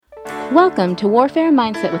Welcome to Warfare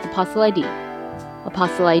Mindset with Apostle ID.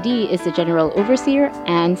 Apostle ID is the General Overseer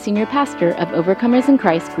and Senior Pastor of Overcomers in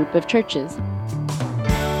Christ group of churches.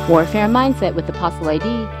 Warfare Mindset with Apostle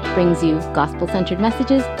ID brings you gospel-centered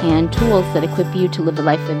messages and tools that equip you to live a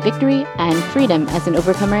life of victory and freedom as an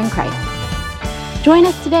overcomer in Christ. Join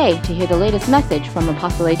us today to hear the latest message from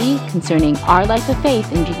Apostle ID concerning our life of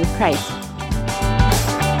faith in Jesus Christ.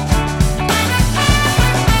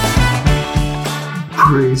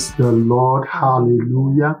 Praise the Lord.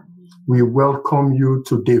 Hallelujah. We welcome you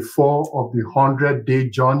to day 4 of the 100-day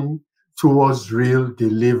journey towards real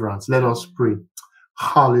deliverance. Let us pray.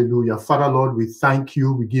 Hallelujah. Father, Lord, we thank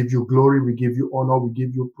you. We give you glory. We give you honor. We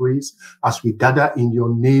give you praise as we gather in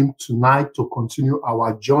your name tonight to continue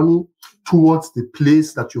our journey towards the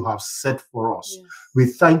place that you have set for us. Yes. We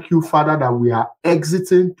thank you, Father, that we are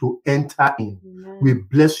exiting to enter in. Amen. We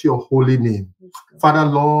bless your holy name. Father,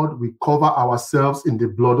 Lord, we cover ourselves in the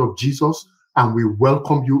blood of Jesus and we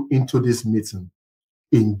welcome you into this meeting.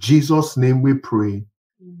 In Jesus' name we pray.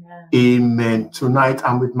 Amen. Amen. Tonight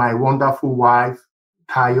I'm with my wonderful wife,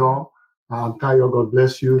 Tayo. Tayo, God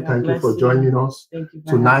bless you. Thank you for joining us. Thank you.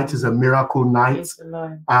 Tonight is a miracle night.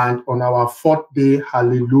 And on our 4th day,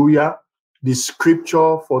 hallelujah, the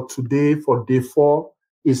scripture for today, for day 4,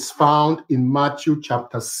 is found in Matthew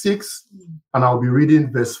chapter 6. And I'll be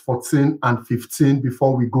reading verse 14 and 15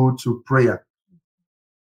 before we go to prayer.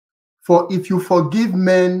 For if you forgive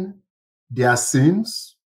men their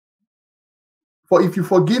sins, for if you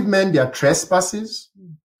forgive men their trespasses,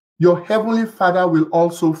 your heavenly Father will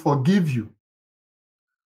also forgive you.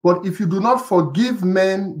 But if you do not forgive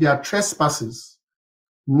men their trespasses,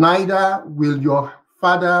 neither will your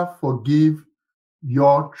Father forgive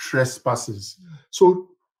your trespasses. So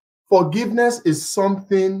forgiveness is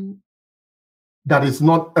something that is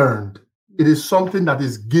not earned. It is something that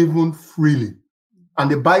is given freely. And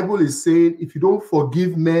the Bible is saying, if you don't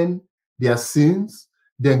forgive men their sins,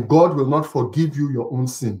 then God will not forgive you your own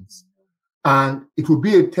sins. And it will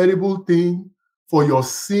be a terrible thing for your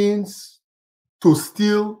sins to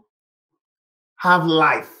still have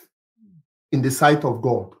life in the sight of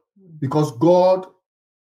God, because God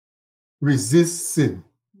resists sin.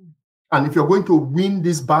 And if you're going to win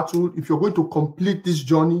this battle, if you're going to complete this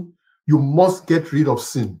journey, you must get rid of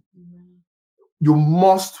sin. You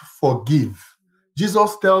must forgive.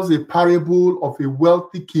 Jesus tells a parable of a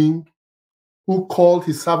wealthy king who called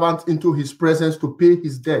his servant into his presence to pay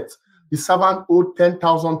his debt. The servant owed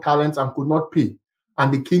 10,000 talents and could not pay.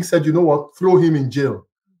 And the king said, you know what, throw him in jail.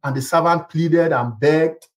 And the servant pleaded and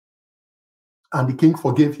begged, and the king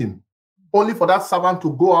forgave him. Only for that servant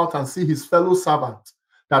to go out and see his fellow servant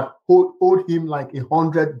that owed him like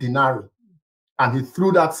 100 denarii. And he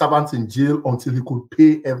threw that servant in jail until he could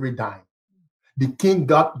pay every dime. The king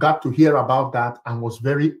got to hear about that and was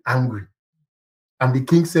very angry. And the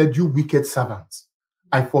king said, you wicked servant,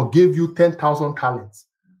 I forgave you 10,000 talents.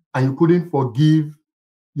 And you couldn't forgive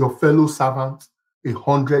your fellow servant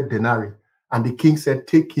 100 denarii. And the king said,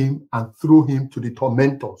 take him and throw him to the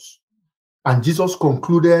tormentors. And Jesus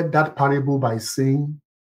concluded that parable by saying,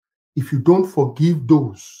 if you don't forgive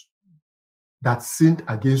those that sinned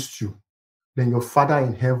against you, then your Father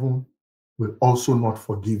in heaven will also not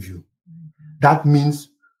forgive you. That means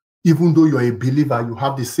even though you're a believer, you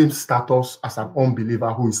have the same status as an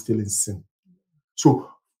unbeliever who is still in sin. So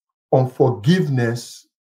unforgiveness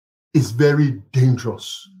is very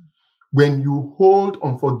dangerous. When you hold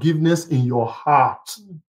unforgiveness in your heart,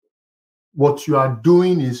 what you are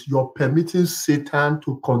doing is you're permitting Satan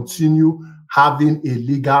to continue having a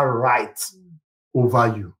legal right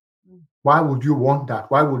over you. Why would you want that?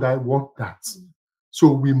 Why would I want that?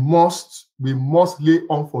 So we must lay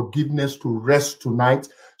unforgiveness to rest tonight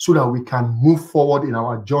so that we can move forward in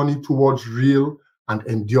our journey towards real and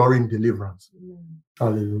enduring deliverance.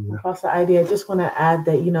 Hallelujah. Pastor ID, I just want to add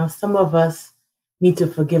that, some of us need to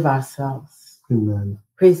forgive ourselves. Amen.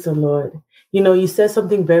 Praise the Lord. You said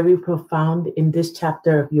something very profound in this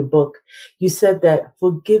chapter of your book. You said that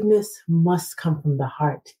forgiveness must come from the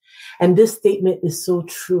heart. And this statement is so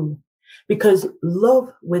true because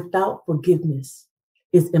love without forgiveness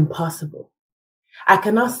is impossible. I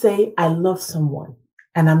cannot say I love someone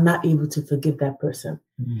and I'm not able to forgive that person.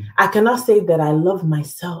 I cannot say that I love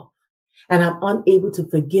myself and I'm unable to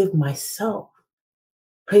forgive myself.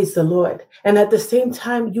 Praise the Lord. And at the same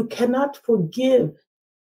time, you cannot forgive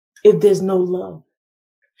if there's no love.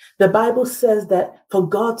 The Bible says that for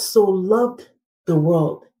God so loved the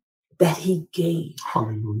world that he gave.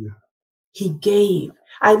 Hallelujah. He gave.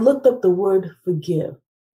 I looked up the word forgive.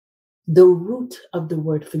 The root of the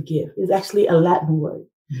word forgive is actually a Latin word.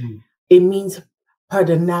 It means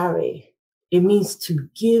pardonare. It means to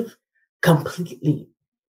give completely.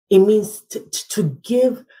 It means to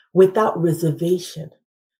give without reservation.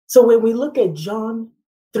 So when we look at John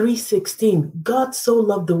 3:16, God so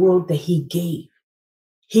loved the world that he gave.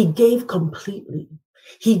 He gave completely.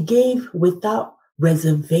 He gave without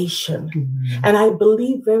reservation. Mm-hmm. And I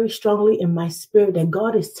believe very strongly in my spirit that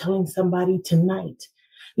God is telling somebody tonight,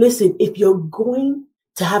 listen, if you're going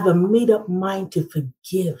to have a made-up mind to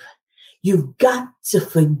forgive, you've got to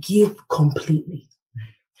forgive completely.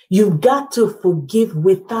 You've got to forgive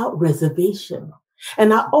without reservation.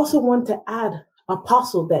 And I also want to add,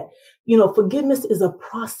 Apostle, that, forgiveness is a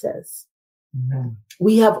process. Amen.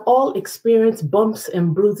 We have all experienced bumps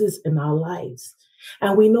and bruises in our lives.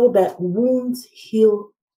 And we know that wounds heal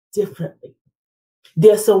differently.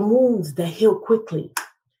 There are some wounds that heal quickly.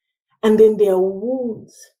 And then there are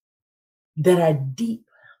wounds that are deep,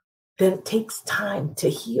 that it takes time to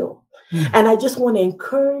heal. And I just want to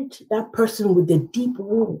encourage that person with the deep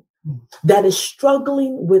wound that is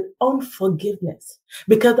struggling with unforgiveness,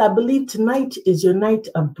 because I believe tonight is your night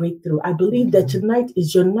of breakthrough. I believe that tonight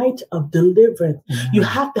is your night of deliverance. You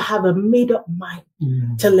have to have a made-up mind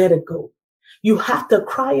to let it go. You have to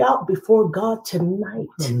cry out before God tonight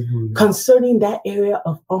concerning that area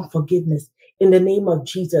of unforgiveness. In the name of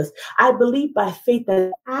Jesus, I believe by faith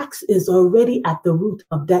that axe is already at the root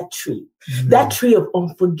of that tree, that tree of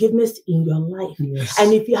unforgiveness in your life. Yes.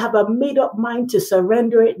 And if you have a made up mind to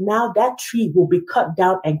surrender it now, that tree will be cut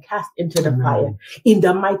down and cast into the fire in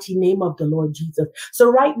the mighty name of the Lord Jesus.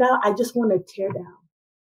 So right now, I just want to tear down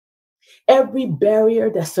every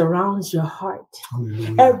barrier that surrounds your heart,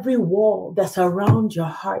 every wall that's around your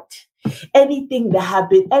heart. Anything that have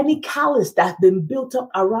been, any callous that's been built up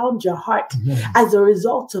around your heart as a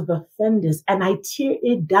result of offenders, and I tear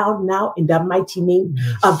it down now in the mighty name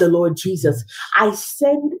of the Lord Jesus. I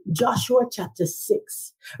send Joshua chapter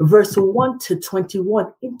 6, verse 1 to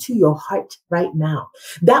 21 into your heart right now.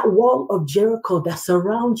 That wall of Jericho that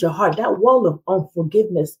surrounds your heart, that wall of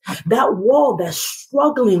unforgiveness, that wall that's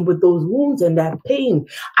struggling with those wounds and that pain,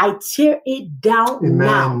 I tear it down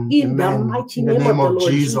now in the mighty name of the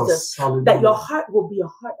Lord Jesus. Hallelujah. That your heart will be a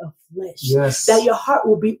heart of flesh, that your heart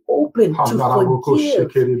will be open to forgive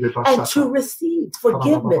and to receive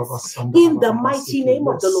forgiveness in the mighty name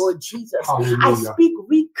of the Lord Jesus. Hallelujah. I speak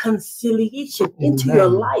reconciliation into your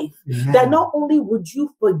life, that not only would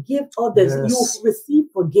you forgive others, you will receive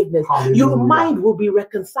forgiveness. Hallelujah. Your mind will be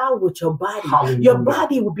reconciled with your body. Hallelujah. Your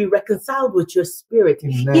body will be reconciled with your spirit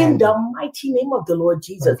in the mighty name of the Lord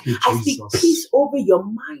Jesus. I speak peace over your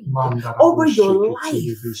mind, over your life.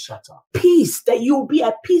 Peace, that you will be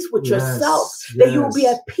at peace with yourself, that you will be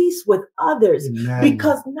at peace with others,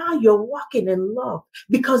 because now you're walking in love,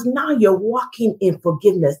 because now you're walking in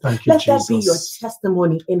forgiveness. Let that be your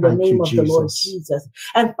testimony in the name of the Lord Jesus.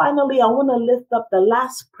 And finally, I want to lift up the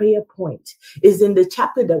last prayer point is in the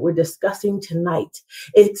chapter that we're discussing tonight.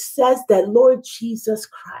 It says that, Lord Jesus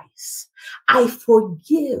Christ, I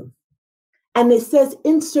forgive. And it says,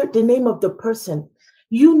 insert the name of the person.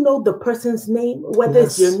 You know the person's name, whether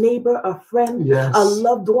it's your neighbor, a friend, a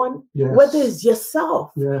loved one, whether it's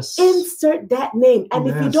yourself. Insert that name. And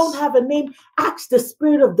if you don't have a name, ask the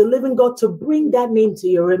Spirit of the living God to bring that name to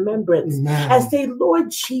your remembrance and say,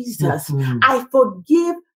 Lord Jesus, I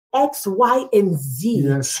forgive X, Y, and Z,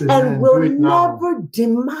 and will never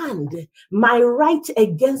demand my right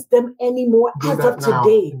against them anymore as of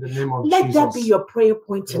today. Let that be your prayer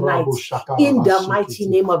point tonight in the mighty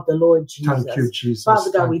name of the Lord Jesus. Thank you, Jesus.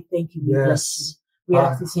 Father God, we thank you. We bless you. We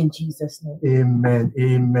ask this in Jesus' name. Amen.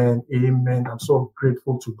 Amen. Amen. I'm so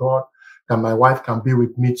grateful to God that my wife can be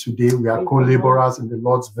with me today. We are co-laborers in the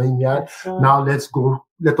Lord's vineyard. Now let's go.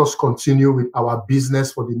 Let us continue with our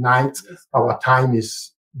business for the night. Our time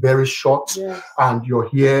is very short, and you're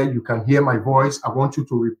here, you can hear my voice. I want you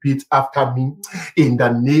to repeat after me. In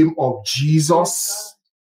the name of Jesus,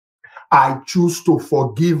 I choose to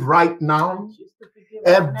forgive right now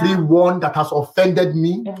everyone that has offended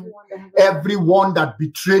me, everyone that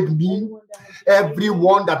betrayed me,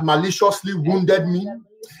 everyone that maliciously wounded me,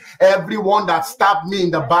 everyone that stabbed me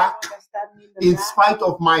in the back. In spite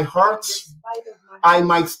of my hurt, I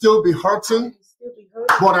might still be hurting,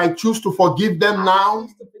 but I choose to forgive them now.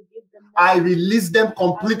 I release them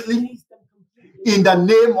completely in the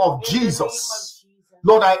name of Jesus.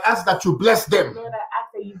 Lord, I ask that you bless them.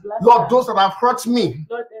 Lord, those that have hurt me,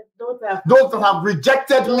 those that have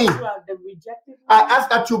rejected me, I ask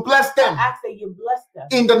that you bless them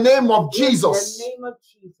in the name of Jesus.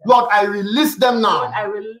 Lord, I release them now.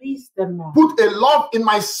 Put a love in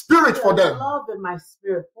my spirit for them.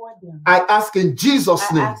 I ask in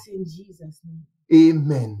Jesus' name.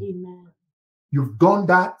 Amen. You've done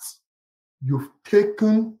that. you've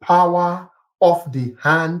taken power off the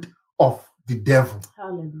hand of the devil.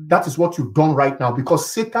 Hallelujah. That is what you've done right now,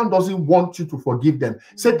 because Satan doesn't want you to forgive them.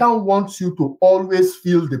 Satan wants you to always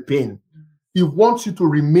feel the pain. He wants you to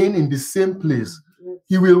remain in the same place.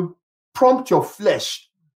 He will prompt your flesh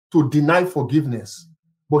to deny forgiveness.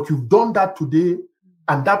 But you've done that today,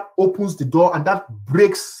 and that opens the door, and that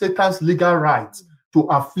breaks Satan's legal right to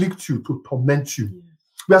afflict you, to torment you.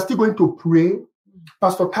 We are still going to pray.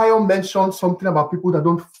 Pastor Tayo mentioned something about people that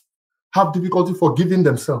don't have difficulty forgiving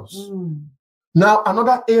themselves. Now,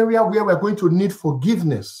 another area where we're going to need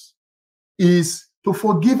forgiveness is to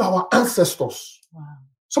forgive our ancestors. Wow.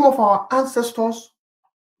 Some of our ancestors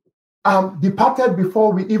departed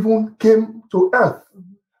before we even came to earth,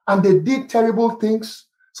 and they did terrible things.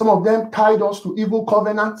 Some of them tied us to evil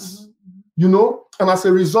covenants, and as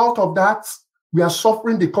a result of that, we are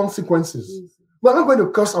suffering the consequences. We're not going to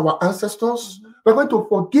curse our ancestors. We're going to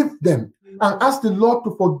forgive them and ask the Lord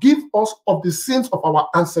to forgive us of the sins of our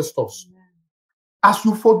ancestors. As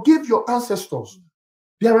you forgive your ancestors,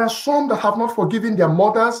 there are some that have not forgiven their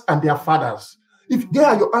mothers and their fathers. If they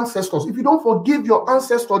are your ancestors, if you don't forgive your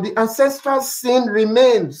ancestor, the ancestral sin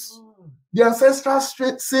remains. The ancestral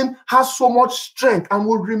sin has so much strength and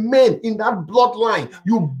will remain in that bloodline.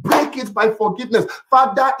 You break it by forgiveness.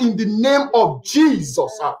 Father, in the name of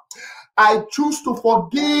Jesus, I choose to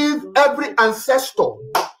forgive every ancestor.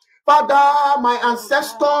 Father, my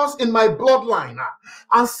ancestors in my bloodline,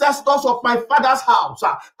 ancestors of my father's house,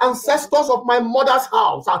 ancestors of my mother's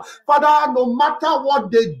house, Father, no matter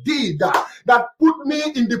what they did that put me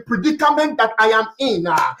in the predicament that I am in,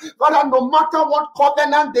 Father, no matter what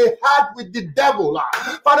covenant they had with the devil,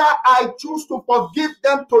 Father, I choose to forgive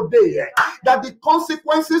them today, that the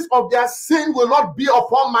consequences of their sin will not be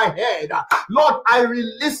upon my head. Lord, I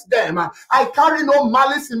release them. I carry no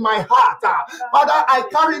malice in my heart. Father, I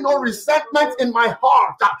carry no resentment in my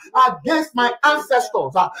heart against my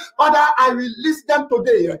ancestors. Father, I release them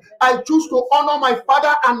today. I choose to honor my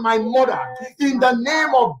father and my mother in the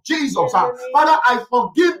name of Jesus. Father, I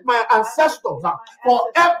forgive my ancestors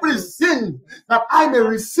for every sin, that I may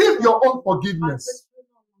receive your own forgiveness.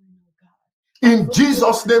 In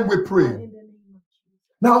Jesus' name we pray.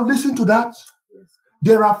 Now listen to that.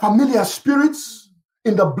 There are familiar spirits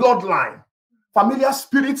in the bloodline, familiar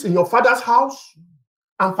spirits in your father's house,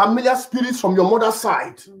 and familiar spirits from your mother's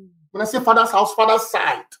side. When I say father's house, father's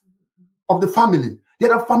side of the family,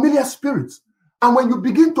 there are familiar spirits. And when you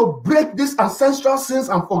begin to break these ancestral sins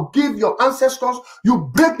and forgive your ancestors,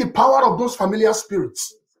 you break the power of those familiar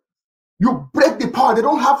spirits. You break the power. They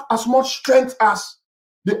don't have as much strength as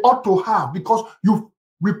they ought to have, because you've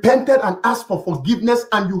repented and asked for forgiveness,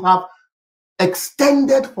 and you have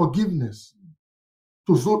extended forgiveness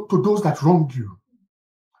to those that wronged you.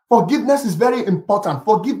 Forgiveness is very important.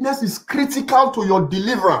 Forgiveness is critical to your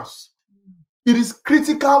deliverance. It is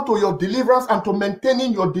critical to your deliverance and to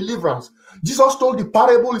maintaining your deliverance. Jesus told the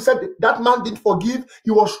parable. He said that man didn't forgive.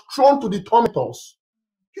 He was thrown to the tormentors.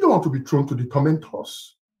 You don't want to be thrown to the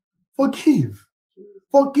tormentors. Forgive.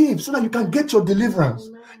 Forgive so that you can get your deliverance.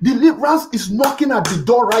 Deliverance is knocking at the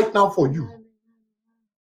door right now for you.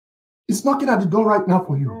 It's knocking at the door right now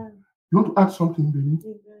for you. You want to add something,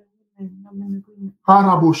 baby?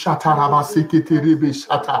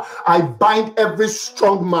 I bind every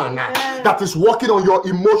strong man that is working on your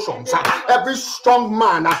emotions, every strong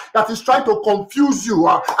man that is trying to confuse you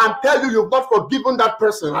and tell you you've not forgiven that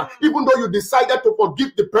person, even though you decided to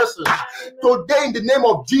forgive the person. Today, in the name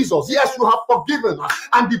of Jesus, yes, you have forgiven,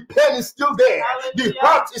 and the pain is still there, the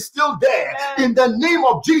hurt is still there. In the name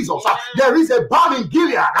of Jesus, there is a balm in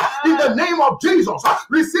Gilead. In the name of Jesus,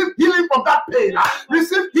 receive healing from that pain,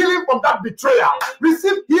 receive healing from that betrayal,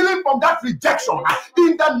 receive healing from that rejection.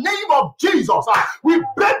 In the name of Jesus, we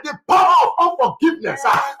break the power of unforgiveness.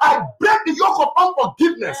 I break the yoke of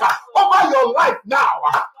unforgiveness over your life now.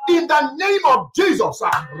 In the name of Jesus,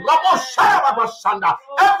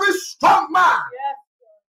 every strong man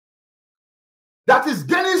that is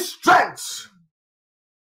gaining strength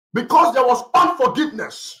because there was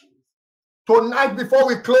unforgiveness, tonight before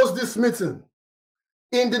we close this meeting,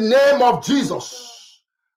 in the name of Jesus,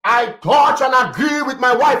 I touch and agree with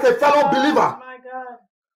my wife, a fellow believer,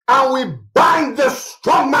 and we bind the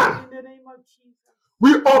strong man.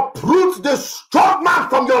 We uproot the strong man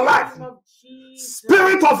from your life.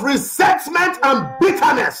 Spirit of resentment and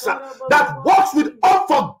bitterness that works with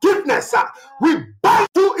unforgiveness, we bind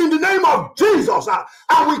you in the name of Jesus,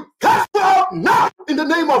 and we cast you out now in the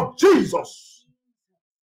name of Jesus.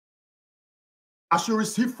 As you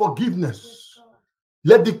receive forgiveness,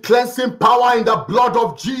 let the cleansing power in the blood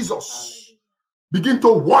of Jesus begin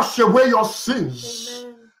to wash away your sins.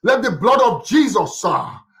 Let the blood of Jesus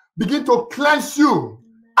begin to cleanse you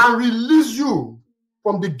and release you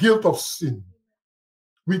from the guilt of sin.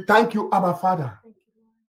 We thank you, Abba Father.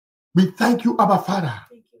 We thank you, Abba Father,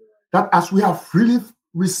 that as we have freely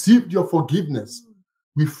received your forgiveness,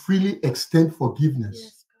 we freely extend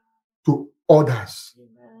forgiveness to others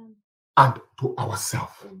and to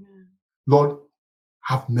ourselves. Lord,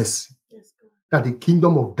 have mercy that the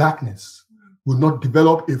kingdom of darkness will not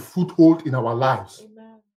develop a foothold in our lives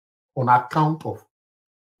on account of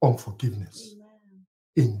unforgiveness.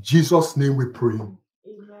 In Jesus' name we pray.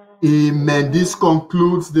 Amen. This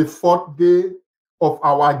concludes the 4th day of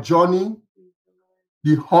our journey,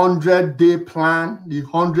 the 100-day plan, the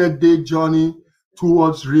 100-day journey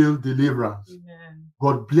towards real deliverance.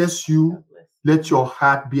 God bless you. Let your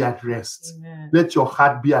heart be at rest. Let your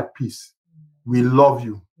heart be at peace. We love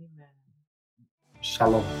you.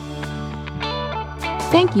 Shalom.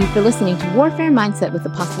 Thank you for listening to Warfare Mindset with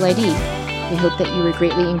Apostle ID. We hope that you were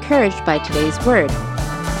greatly encouraged by today's word.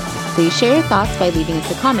 Please share your thoughts by leaving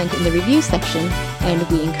us a comment in the review section, and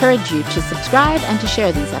we encourage you to subscribe and to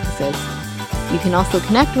share these episodes. You can also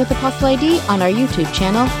connect with Apostle ID on our YouTube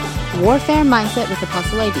channel, Warfare Mindset with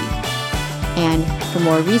Apostle ID. And for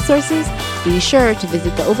more resources, be sure to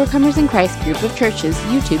visit the Overcomers in Christ group of churches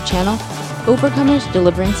YouTube channel, Overcomers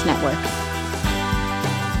Deliverance Network.